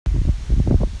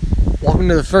Welcome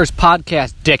to the first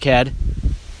podcast, dickhead.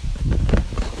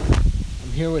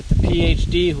 I'm here with the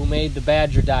PhD who made the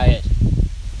Badger diet.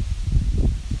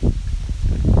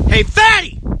 Hey,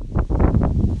 fatty!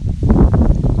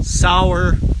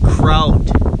 Sauerkraut.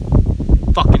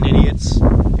 Fucking idiots.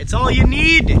 It's all you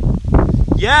need.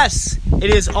 Yes, it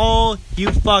is all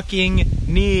you fucking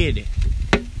need.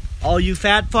 All you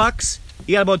fat fucks,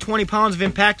 you got about 20 pounds of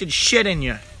impacted shit in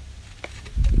you.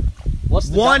 What's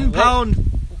the 1 pound.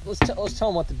 Let's tell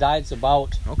them what the diet's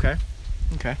about. Okay.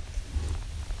 So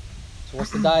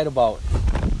what's the diet about?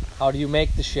 How do you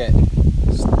make the shit?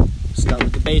 Start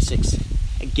with the basics.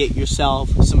 Get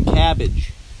yourself some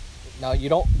cabbage. Now, you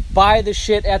don't buy the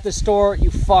shit at the store,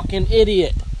 you fucking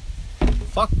idiot.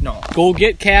 Fuck no. Go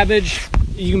get cabbage.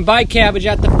 You can buy cabbage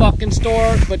at the fucking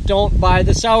store, but don't buy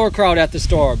the sauerkraut at the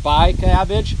store. Buy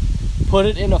cabbage, put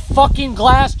it in a fucking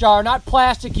glass jar, not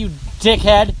plastic, you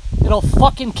dickhead. It'll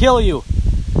fucking kill you.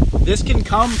 This can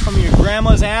come from your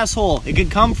grandma's asshole. It can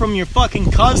come from your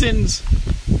fucking cousin's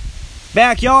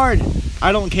backyard.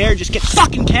 I don't care. Just get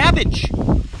fucking cabbage.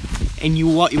 And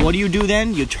what do you do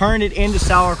then? You turn it into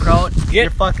sauerkraut. Get your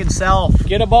fucking self.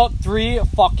 Get about 3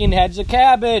 fucking heads of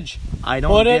cabbage. I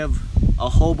don't give a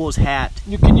hobo's hat.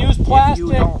 You can use plastic,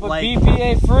 but like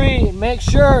BPA free. And make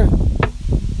sure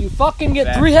you fucking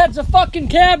get 3 heads of fucking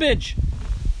cabbage.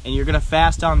 And you're gonna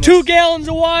fast on this. 2 gallons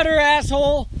of water,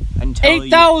 asshole. Until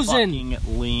 8,000. you're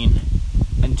fucking lean.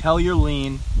 Until you're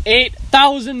lean.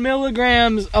 8,000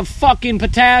 milligrams of fucking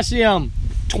potassium.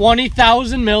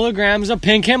 20,000 milligrams of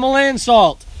pink Himalayan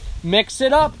salt. Mix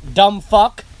it up, dumb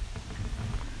fuck.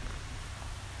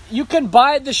 You can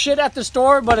buy the shit at the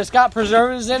store, but it's got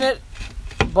preservatives in it.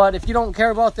 But if you don't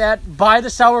care about that, buy the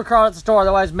sauerkraut at the store.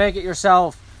 Otherwise, make it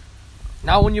yourself.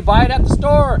 Now, when you buy it at the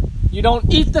store, you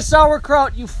don't eat the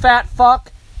sauerkraut, you fat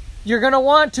fuck. You're going to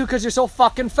want to because you're so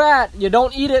fucking fat. You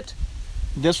don't eat it.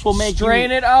 This will make Strain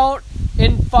it out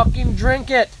and fucking drink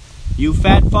it. You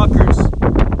fat fuckers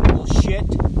will shit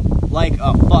like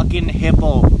a fucking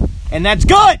hippo. And that's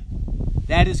good.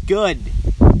 That is good.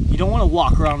 You don't want to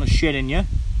walk around with shit in you.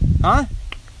 Huh?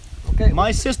 Okay.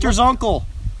 My sister's uncle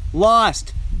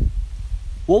lost,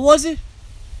 what was it?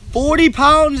 40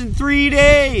 pounds in 3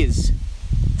 days.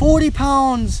 40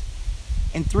 pounds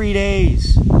in 3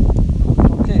 days.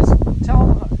 Okay, so tell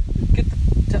them,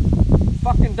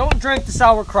 fucking don't drink the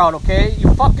sauerkraut, okay?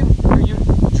 You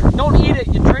don't eat it.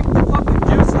 You drink the fucking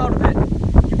juice out of it.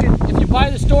 If you buy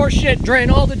the store shit, drain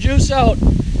all the juice out,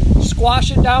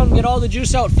 squash it down, get all the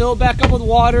juice out, fill it back up with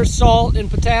water, salt, and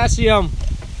potassium,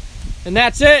 and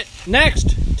that's it.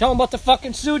 Next, tell them about the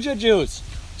fucking Suja juice.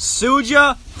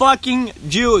 Suja fucking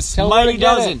juice. Tell them where Mighty to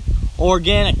get Dozen.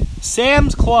 Organic.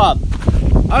 Sam's Club.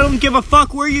 I don't give a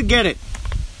fuck where you get it.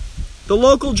 The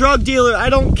local drug dealer, I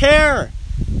don't care.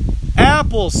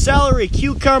 Apple, celery,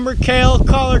 cucumber, kale,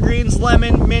 collard greens,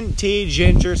 lemon, mint tea,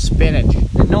 ginger, spinach.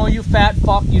 And no, you fat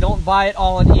fuck, you don't buy it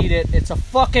all and eat it. It's a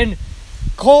fucking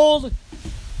cold,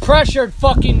 pressured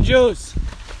fucking juice.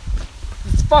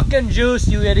 It's fucking juice,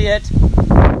 you idiot.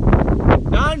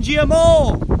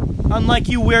 Non-GMO, unlike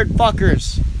you weird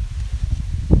fuckers.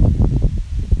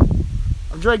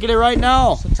 I'm drinking it right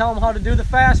now. So tell them how to do the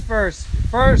fast first.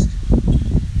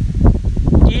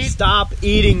 Stop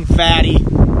eating, fatty.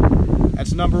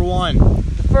 That's number 1.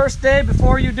 The first day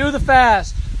before you do the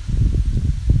fast,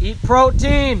 eat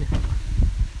protein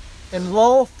and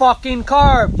low fucking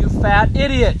carb, you fat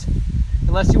idiot.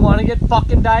 Unless you want to get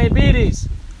fucking diabetes.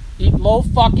 Eat low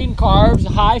fucking carbs,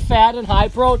 high fat, and high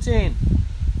protein.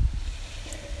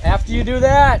 After you do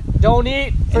that, don't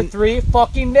eat for 3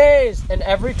 fucking days. And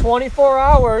every 24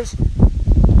 hours,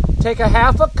 take a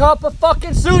half a cup of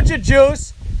fucking Suja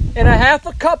juice and a half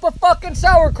a cup of fucking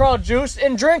sauerkraut juice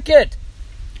and drink it.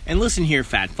 And listen here,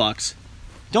 fat fucks.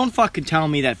 Don't fucking tell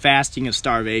me that fasting is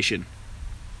starvation.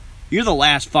 You're the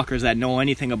last fuckers that know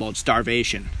anything about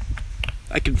starvation.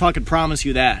 I can fucking promise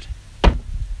you that.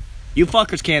 You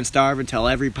fuckers can't starve until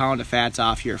every pound of fat's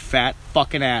off your fat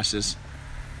fucking asses.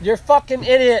 You're fucking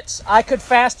idiots. I could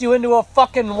fast you into a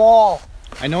fucking wall.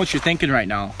 I know what you're thinking right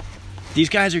now. These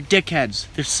guys are dickheads.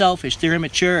 They're selfish. They're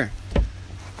immature.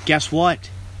 Guess what?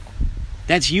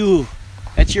 That's you.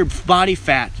 That's your body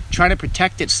fat trying to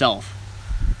protect itself.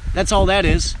 That's all that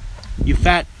is. You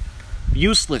fat,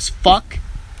 useless fuck.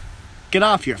 Get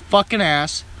off your fucking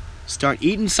ass. Start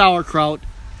eating sauerkraut.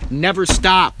 Never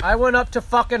stop. I went up to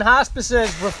fucking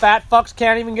hospices where fat fucks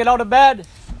can't even get out of bed.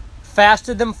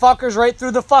 Fasted them fuckers right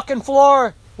through the fucking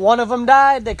floor. One of them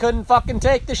died. They couldn't fucking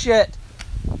take the shit.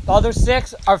 The other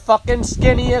 6 are fucking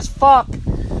skinny as fuck.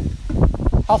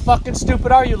 How fucking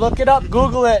stupid are you? Look it up.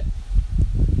 Google it.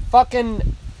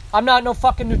 Fucking I'm not no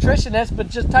fucking nutritionist, but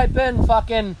just type in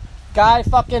fucking guy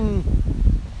fucking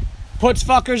puts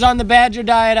fuckers on the Badger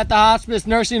diet at the hospice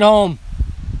nursing home.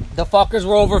 The fuckers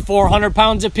were over 400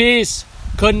 pounds apiece.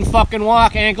 Couldn't fucking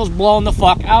walk, ankles blown the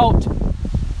fuck out.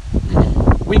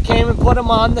 We came and put them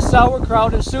on the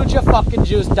sauerkraut and suja fucking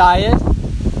juice diet,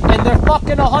 and they're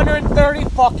fucking 130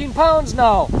 fucking pounds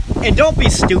now. And don't be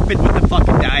stupid with the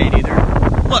fucking diet either.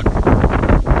 Look,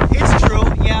 it's true.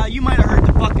 Yeah, you might have heard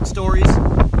the fucking stories.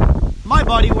 My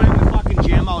buddy went in the fucking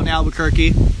gym out in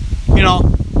Albuquerque. You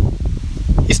know,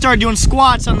 he started doing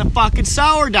squats on the fucking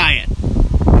sour diet.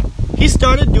 He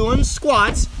started doing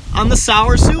squats on the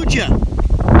sour suja.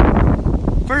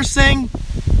 First thing,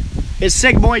 his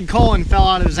sigmoid colon fell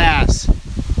out of his ass.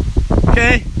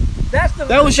 Okay?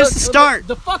 That was just the start.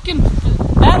 The fucking,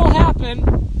 that'll happen.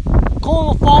 Colon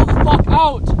will fall the fuck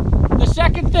out. The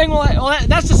second thing,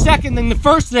 that's the second thing. The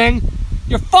first thing,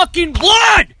 your fucking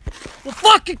blood will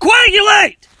fucking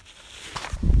coagulate.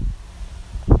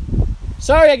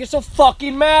 Sorry, I get so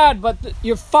fucking mad, but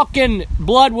your fucking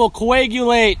blood will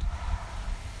coagulate.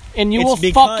 And you will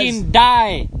fucking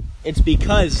die. It's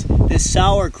because this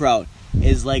sauerkraut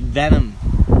is like venom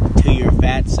to your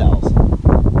fat cells.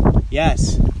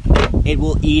 Yes, it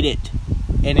will eat it,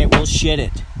 and it will shit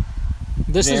it.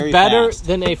 This is better fast.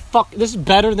 than This is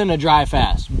better than a dry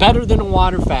fast. Better than a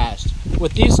water fast.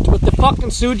 With the fucking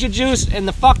suja juice and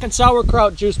the fucking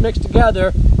sauerkraut juice mixed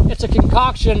together, it's a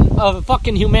concoction of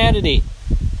fucking humanity.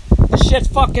 This shit's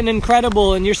fucking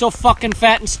incredible, and you're so fucking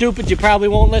fat and stupid you probably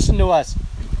won't listen to us.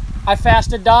 I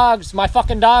fasted dogs. My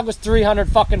fucking dog was 300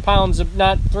 fucking pounds,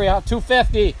 not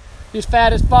 250. He's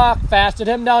fat as fuck. Fasted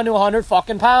him down to 100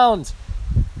 fucking pounds.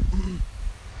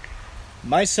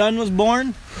 My son was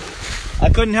born. I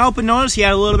couldn't help but notice he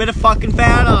had a little bit of fucking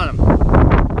fat on him.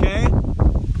 Okay?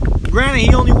 Granted,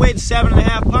 he only weighed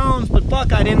 7.5 pounds, but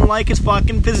fuck, I didn't like his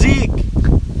fucking physique.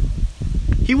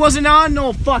 He wasn't on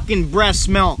no fucking breast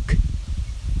milk.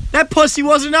 That pussy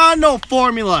wasn't on no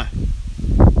formula.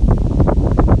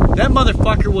 That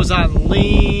motherfucker was on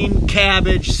lean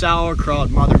cabbage sauerkraut,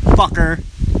 motherfucker.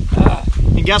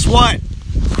 And guess what?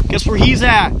 Guess where he's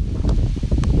at?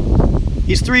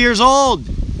 He's 3 years old.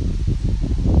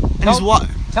 And he's what?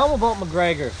 Tell him about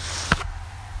McGregor.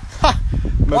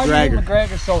 McGregor. Why is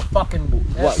McGregor so fucking...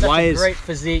 Why is great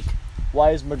physique?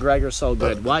 Why is McGregor so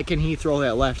good? Why can he throw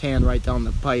that left hand right down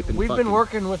the pipe and We've been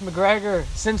working with McGregor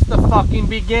since the fucking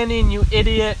beginning, you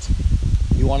idiot.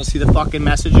 You want to see the fucking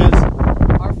messages?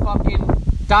 Our fucking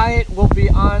diet will be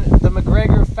on the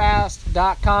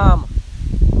McGregorfast.com.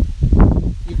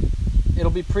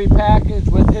 It'll be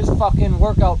pre-packaged with his fucking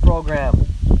workout program.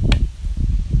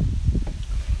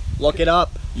 Look it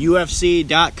up.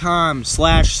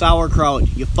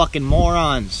 UFC.com/sauerkraut. You fucking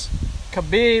morons.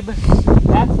 Khabib,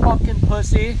 that fucking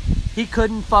pussy, he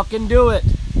couldn't fucking do it.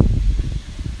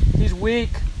 He's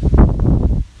weak.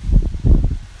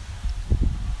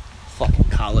 Fucking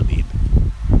Khabib.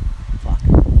 Fuck.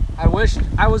 I wish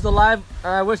I was alive,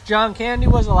 or I wish John Candy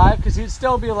was alive, because he'd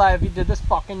still be alive if he did this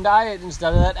fucking diet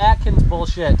instead of that Atkins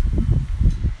bullshit.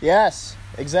 Yes,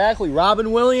 exactly.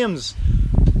 Robin Williams.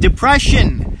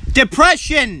 Depression.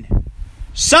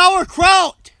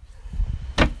 Sauerkraut.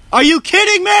 Are you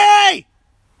kidding me?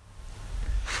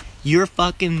 Your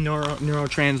fucking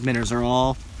neurotransmitters are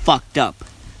all fucked up.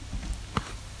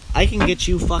 I can get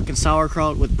you fucking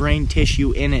sauerkraut with brain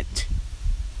tissue in it,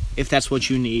 if that's what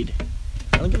you need.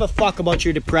 I don't give a fuck about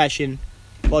your depression,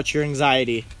 about your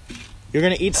anxiety. You're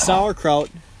gonna eat sauerkraut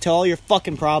till all your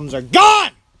fucking problems are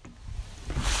gone!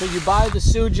 So you buy the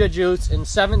suja juice in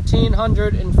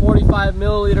 1,745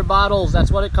 milliliter bottles.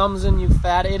 That's what it comes in, you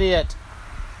fat idiot.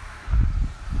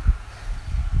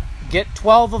 Get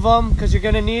 12 of them, because you're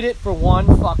going to need it for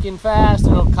one fucking fast,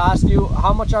 and it'll cost you,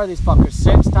 how much are these fuckers?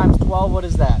 6 times 12, what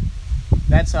is that?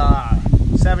 That's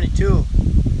 72.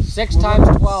 6 times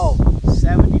 12.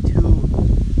 72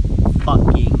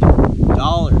 fucking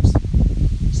dollars.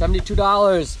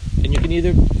 $72. And you can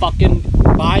either fucking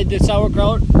buy the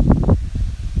sauerkraut,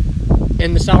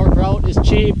 and the sauerkraut is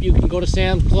cheap. You can go to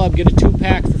Sam's Club, get a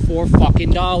 2-pack for $4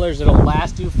 fucking. It'll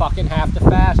last you fucking half the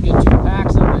fast. Get 2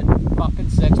 packs of it. Fucking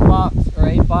 $6 or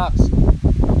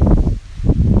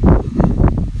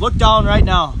 $8. Look down right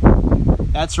now.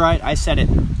 That's right, I said it.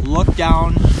 Look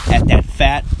down at that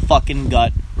fat fucking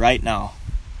gut right now.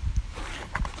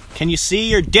 Can you see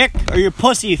your dick or your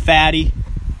pussy, fatty?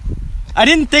 I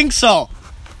didn't think so.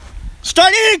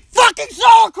 Start eating fucking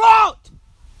sauerkraut!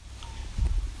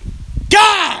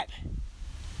 God!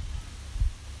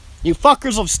 You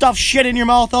fuckers will stuff shit in your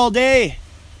mouth all day.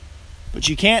 But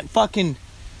you can't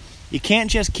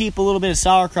just keep a little bit of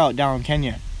sauerkraut down, can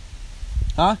you?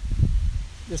 Huh?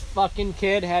 This fucking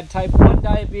kid had type 1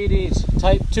 diabetes,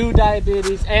 type 2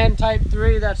 diabetes, and type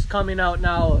 3 that's coming out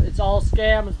now. It's all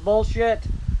scam, it's bullshit.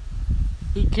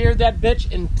 He cured that bitch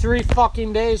in 3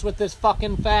 fucking days with this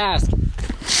fucking fast.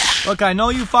 Look, I know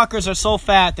you fuckers are so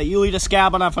fat that you eat a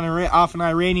scab off an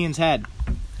Iranian's head.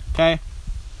 Okay?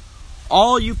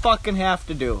 All you fucking have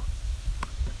to do,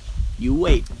 you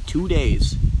wait 2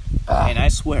 days, and I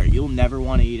swear you'll never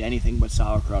want to eat anything but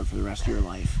sauerkraut for the rest of your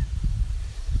life.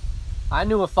 I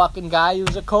knew a fucking guy who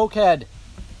was a cokehead.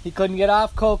 He couldn't get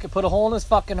off coke. It put a hole in his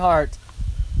fucking heart.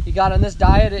 He got on this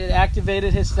diet. It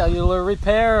activated his cellular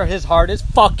repair. His heart is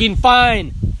fucking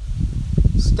fine.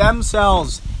 Stem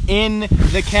cells in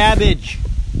the cabbage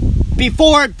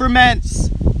before it ferments.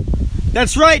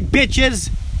 That's right, bitches.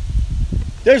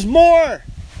 There's more.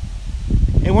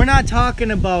 And we're not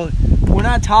talking about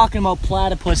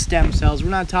platypus stem cells. We're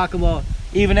not talking about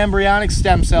even embryonic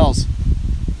stem cells.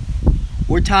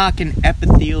 We're talking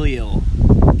epithelial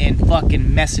and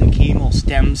fucking mesenchymal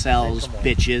stem cells,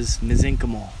 bitches.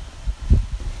 Mesenchymal.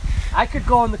 I could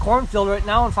go in the cornfield right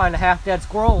now and find a half-dead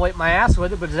squirrel and wipe my ass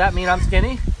with it, but does that mean I'm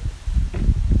skinny?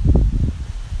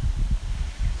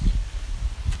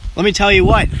 Let me tell you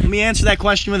what. Let me answer that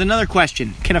question with another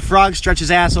question. Can a frog stretch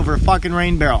his ass over a fucking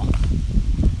rain barrel?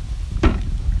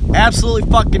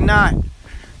 Absolutely fucking not.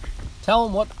 Tell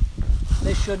them what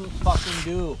they shouldn't fucking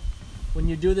do. When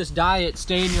you do this diet,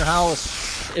 stay in your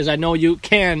house, as I know you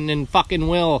can and fucking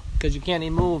will, because you can't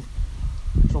even move.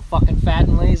 So fucking fat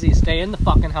and lazy. Stay in the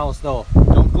fucking house, though.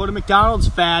 Don't go to McDonald's,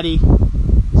 fatty.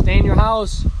 Stay in your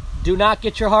house. Do not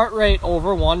get your heart rate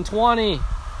over 120.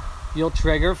 You'll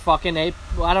trigger fucking I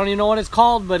don't even know what it's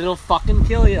called, but it'll fucking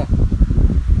kill you.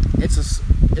 It's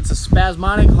a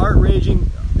spasmodic heart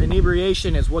raging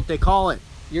inebriation is what they call it.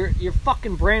 Your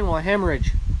fucking brain will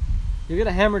hemorrhage. You're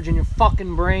gonna hemorrhage in your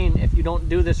fucking brain if you don't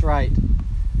do this right.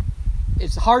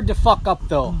 It's hard to fuck up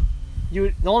though.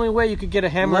 The only way you could get a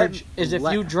hemorrhage is if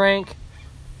you drank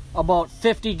about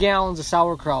 50 gallons of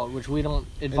sauerkraut, which we don't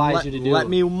advise you to do. Let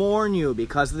me warn you,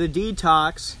 because of the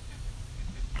detox,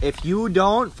 if you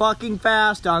don't fucking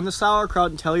fast on the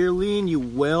sauerkraut until you're lean, you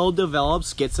will develop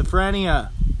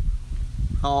schizophrenia.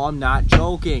 Oh, I'm not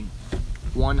joking.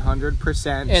 100%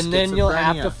 schizophrenia. And then you'll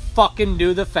have to fucking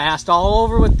do the fast all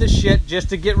over with this shit just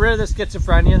to get rid of the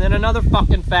schizophrenia, and then another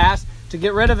fucking fast to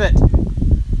get rid of it.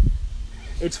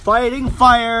 It's fighting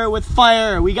fire with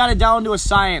fire. We got it down to a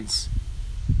science.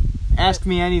 Ask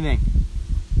me anything.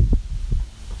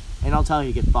 And I'll tell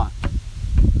you, get fucked.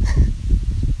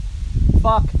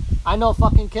 Fuck. I know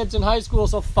fucking kids in high school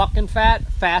so fucking fat,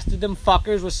 fasted them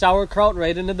fuckers with sauerkraut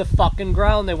right into the fucking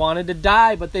ground. They wanted to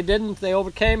die, but they didn't. They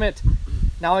overcame it.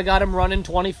 Now I got them running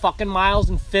 20 fucking miles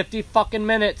in 50 fucking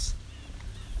minutes.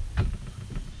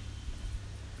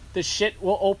 This shit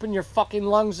will open your fucking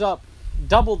lungs up.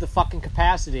 Double the fucking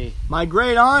capacity. My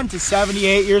great aunt is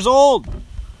 78 years old.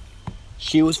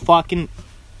 She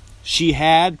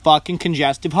had fucking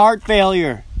congestive heart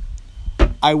failure.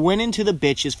 I went into the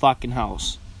bitch's fucking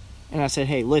house. And I said,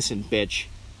 hey, listen, bitch.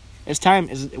 It's time.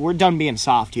 We're done being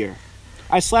soft here.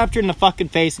 I slapped her in the fucking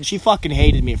face and she fucking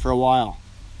hated me for a while.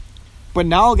 But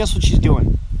now, guess what she's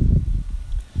doing?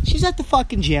 She's at the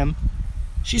fucking gym.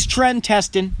 She's trend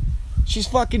testing. She's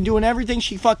fucking doing everything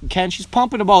she fucking can. She's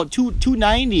pumping about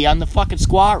 290 on the fucking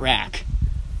squat rack.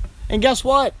 And guess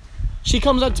what? She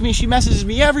comes up to me. She messages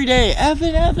me every day.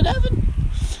 Evan.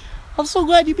 I'm so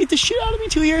glad you beat the shit out of me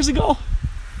 2 years ago.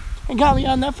 And got me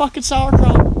on that fucking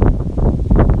sauerkraut.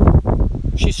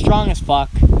 She's strong as fuck.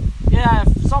 Yeah,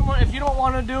 if you don't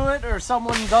want to do it, or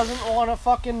someone doesn't want to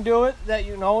fucking do it, that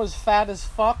you know is fat as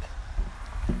fuck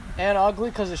and ugly,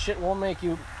 because the shit won't make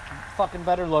you fucking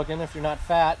better looking if you're not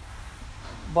fat.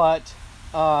 But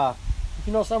if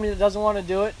you know somebody that doesn't want to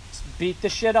do it, beat the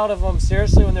shit out of them.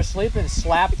 Seriously, when they're sleeping,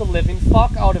 slap the living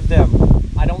fuck out of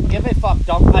them. I don't give a fuck.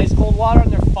 Dump ice cold water on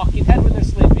their fucking head when they're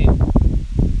sleeping.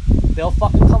 They'll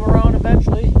fucking come around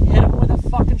eventually. Hit them with a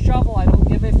fucking shovel. I don't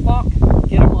give a fuck.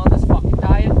 Get them on this fucking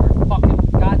diet or fucking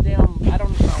goddamn, I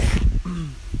don't know.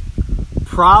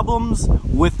 Problems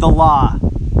with the law.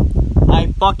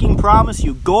 I fucking promise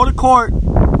you, go to court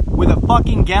with a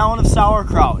fucking gallon of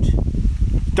sauerkraut.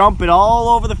 Dump it all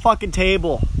over the fucking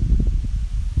table.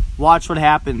 Watch what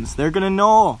happens. They're gonna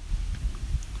know.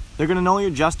 They're gonna know you're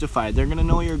justified. They're gonna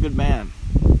know you're a good man.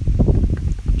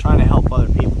 Trying to help other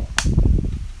people.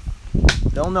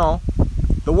 They'll know.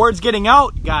 The word's getting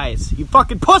out, guys. You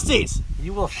fucking pussies!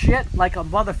 You will shit like a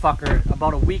motherfucker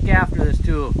about a week after this,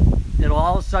 too. It'll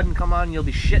all of a sudden come on and you'll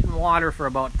be shitting water for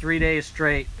about 3 days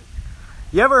straight.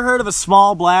 You ever heard of a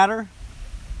small bladder?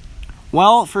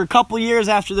 Well, for a couple years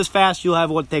after this fast, you'll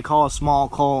have what they call a small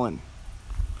colon.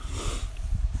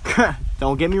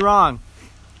 Don't get me wrong.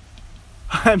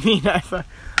 I mean,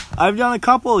 I've done a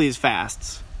couple of these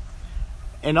fasts,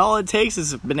 and all it takes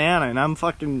is a banana, and I'm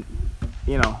fucking,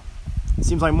 it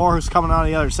seems like more is coming out of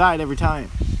the other side every time.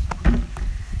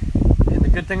 And the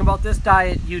good thing about this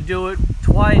diet, you do it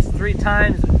twice, 3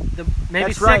 times, maybe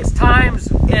That's 6 right. times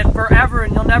and forever,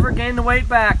 and you'll never gain the weight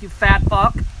back, you fat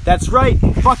fuck. That's right.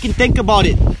 Fucking think about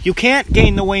it. You can't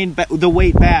gain the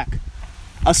weight back.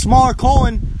 A smaller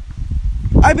colon.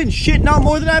 I've been shitting out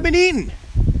more than I've been eating.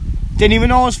 Didn't even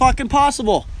know it was fucking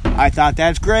possible. I thought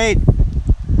that's great.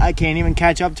 I can't even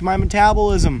catch up to my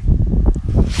metabolism.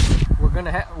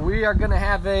 We are gonna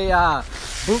have a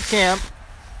boot camp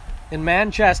in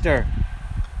Manchester.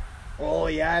 Oh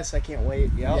yes, I can't wait.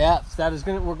 Yep.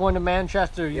 Yeah, we're going to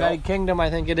Manchester, United Kingdom,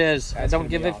 I think it is. I don't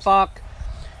give a awesome. fuck.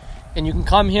 And you can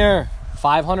come here,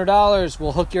 $500.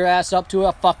 We'll hook your ass up to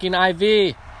a fucking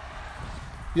IV.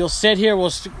 You'll sit here.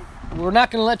 We're not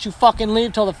gonna let you fucking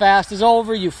leave till the fast is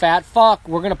over, you fat fuck.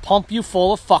 We're gonna pump you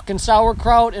full of fucking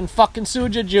sauerkraut and fucking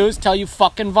suja juice till you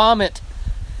fucking vomit.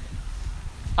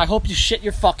 I hope you shit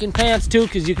your fucking pants too,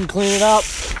 because you can clean it up.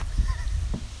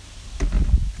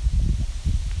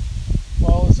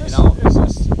 Well, is this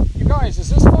you guys? Is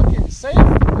this fucking safe?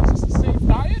 Is this a safe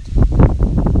diet?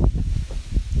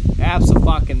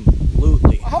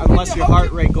 Absolutely. Unless your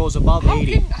heart rate goes above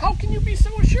 80. How can you be so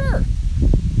sure?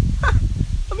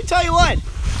 Let me tell you what.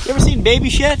 You ever seen baby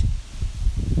shit?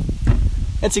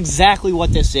 That's exactly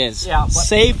what this is. Yeah, but-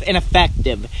 Safe and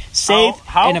effective. Safe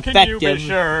How and can effective. you be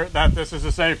sure that this is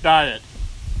a safe diet?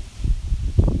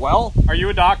 Well, Are you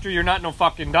a doctor? You're not no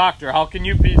fucking doctor. How can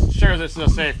you be sure this is a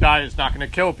safe diet? It's not going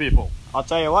to kill people. I'll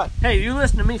tell you what. Hey, you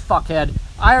listen to me, fuckhead.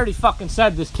 I already fucking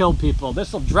said this killed people.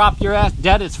 This'll drop your ass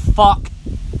dead as fuck.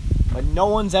 But no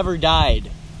one's ever died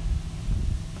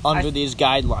under these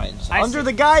guidelines. I Under see.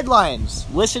 the guidelines.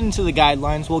 Listen to the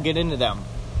guidelines. We'll get into them.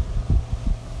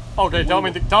 Okay, tell me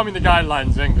the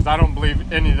guidelines then, because I don't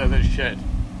believe any of this shit.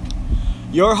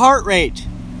 Your heart rate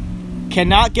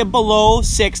cannot get below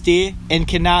 60 and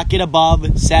cannot get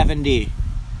above 70.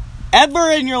 Ever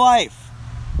in your life.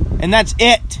 And that's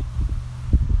it.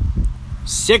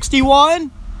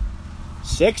 61,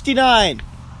 69.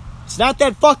 It's not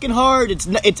that fucking hard.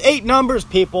 It's 8 numbers,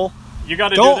 people. You got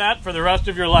to do Don't- that for the rest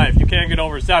of your life. You can't get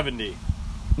over 70.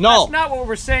 No. That's not what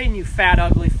we're saying, you fat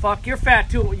ugly fuck. You're fat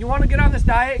too. You want to get on this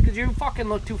diet because you fucking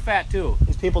look too fat too.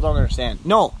 These people don't understand.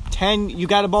 No, 10. You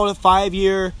got about a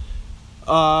 5-year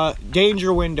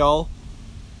danger window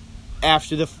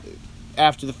after the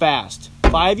fast.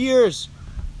 5 years.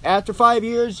 After 5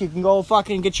 years, you can go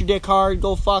fucking get your dick hard,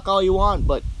 go fuck all you want.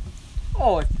 But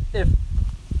Oh, if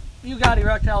you got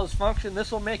erectile dysfunction,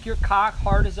 this will make your cock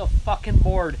hard as a fucking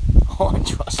board.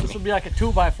 trust This me. will be like a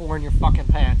 2x4 in your fucking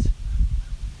pants.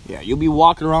 Yeah, you'll be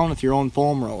walking around with your own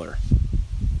foam roller.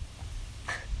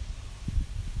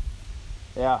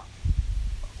 Yeah.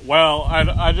 Well,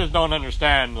 I just don't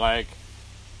understand. Like,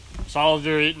 all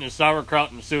you're eating is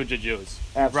sauerkraut and suja juice.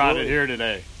 You brought it Absolutely. here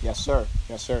today. Yes, sir.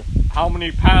 Yes, sir. How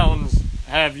many pounds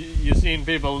have you seen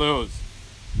people lose?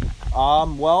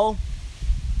 Well,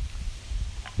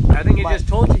 I think he just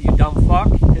told you, you dumb fuck.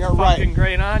 His You're right. fucking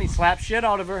great on. He slapped shit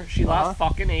out of her. She Uh-huh. lost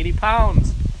fucking 80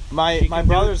 pounds. my She can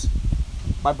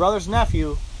do brother's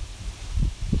nephew,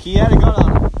 he had a gun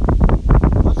on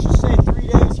him. Let's just say 3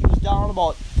 days he was down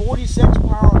about 46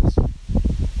 pounds,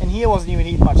 and he wasn't even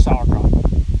eating much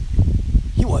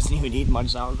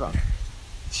sauerkraut.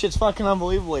 Shit's fucking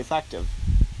unbelievably effective.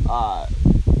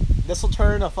 This will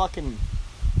turn a fucking,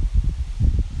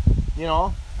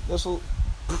 this will.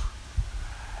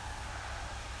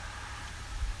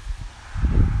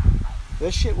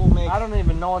 This shit will make. I don't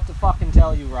even know what to fucking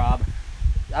tell you, Rob.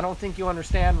 I don't think you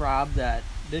understand, Rob, that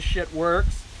this shit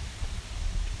works.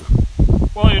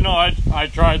 Well, I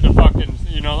tried the fucking,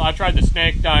 I tried the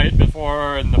snake diet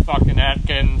before and the fucking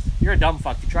Atkins. You're a dumb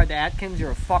fuck. You tried the Atkins,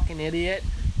 you're a fucking idiot.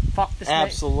 Fuck the snake.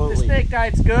 Absolutely. The snake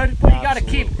diet's good, but you gotta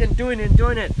keep doing it.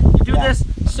 You do Yeah. this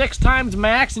 6 times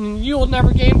max and you'll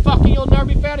never gain fucking, you'll never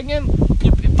be fat again.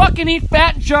 You fucking eat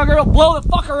fat and sugar, it'll blow the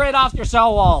fucker right off your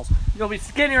cell walls. You'll be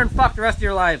skinnier and fuck the rest of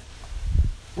your life.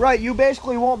 Right, you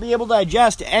basically won't be able to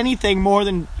digest anything more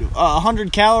than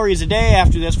 100 calories a day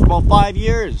after this for about 5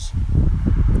 years.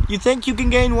 You think you can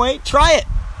gain weight? Try it.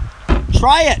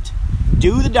 Try it.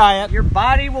 Do the diet. Your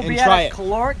body will And be try at a it.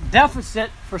 caloric deficit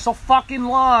for so fucking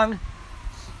long.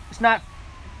 It's not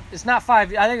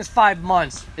 5, I think it's 5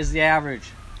 months is the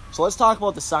average. So let's talk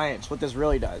about the science, what this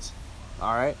really does.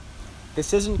 Alright?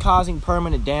 This isn't causing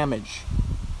permanent damage.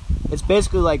 It's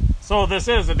basically like, So this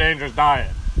is a dangerous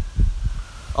diet.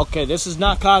 okay, this is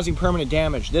not causing permanent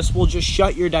damage. This will just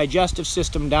shut your digestive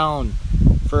system down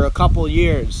for a couple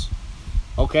years.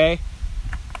 Okay?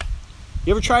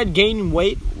 You ever tried gaining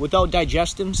weight without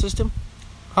digestive system?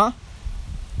 Huh?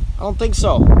 I don't think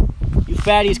so. You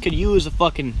fatties could use a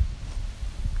fucking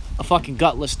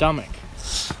gutless stomach.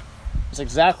 That's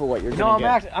exactly what you're gonna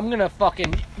get. I'm gonna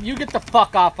fucking. You get the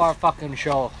fuck off our fucking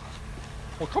show.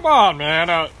 Well, come on, man.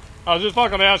 I was just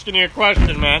fucking asking you a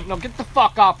question, man. No, get the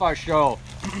fuck off our show.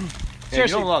 Hey, you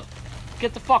don't look.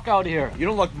 Get the fuck out of here. You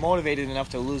don't look motivated enough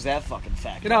to lose that fucking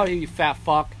fat. Get out of here, you fat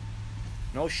fuck.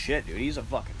 No shit, dude. He's a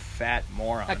fucking fat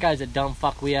moron. That guy's a dumb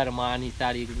fuck. We had him on. He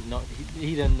thought he didn't know.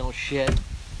 He didn't know shit.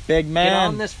 Big man. Get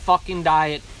on this fucking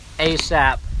diet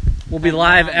ASAP. We'll be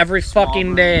live every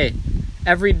fucking day.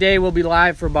 Every day we'll be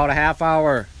live for about a half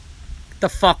hour. Get the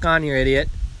fuck on, you idiot.